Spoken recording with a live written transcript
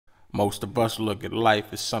Most of us look at life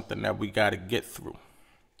as something that we gotta get through.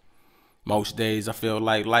 Most days I feel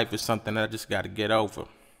like life is something that I just gotta get over.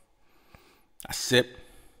 I sip,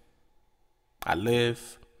 I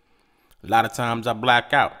live. A lot of times I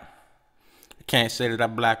black out. I can't say that I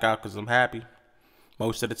black out because I'm happy.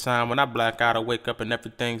 Most of the time when I black out, I wake up and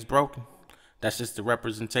everything's broken. That's just the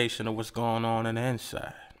representation of what's going on in the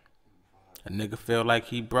inside. A nigga feel like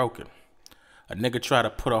he broken. A nigga try to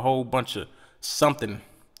put a whole bunch of something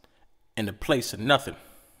in the place of nothing.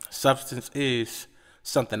 Substance is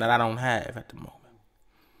something that I don't have at the moment.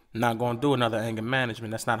 I'm not going to do another anger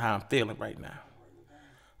management. That's not how I'm feeling right now.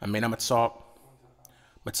 I mean, I'm going to talk.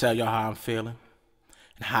 I'm going to tell y'all how I'm feeling.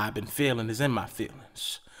 And how I've been feeling is in my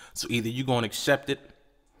feelings. So either you going to accept it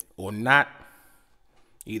or not.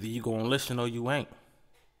 Either you going to listen or you ain't.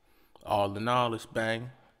 All in all, it's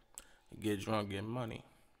bang. Get drunk, get money.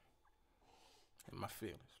 In my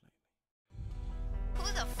feelings. Who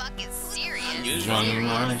the fuck is serious? Get drunk and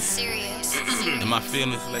money. Serious. In my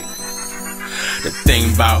feelings lately. The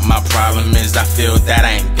thing about my problem is I feel that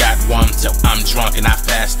I ain't got one. Till I'm drunk and I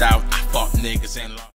passed out. I fought niggas and lost.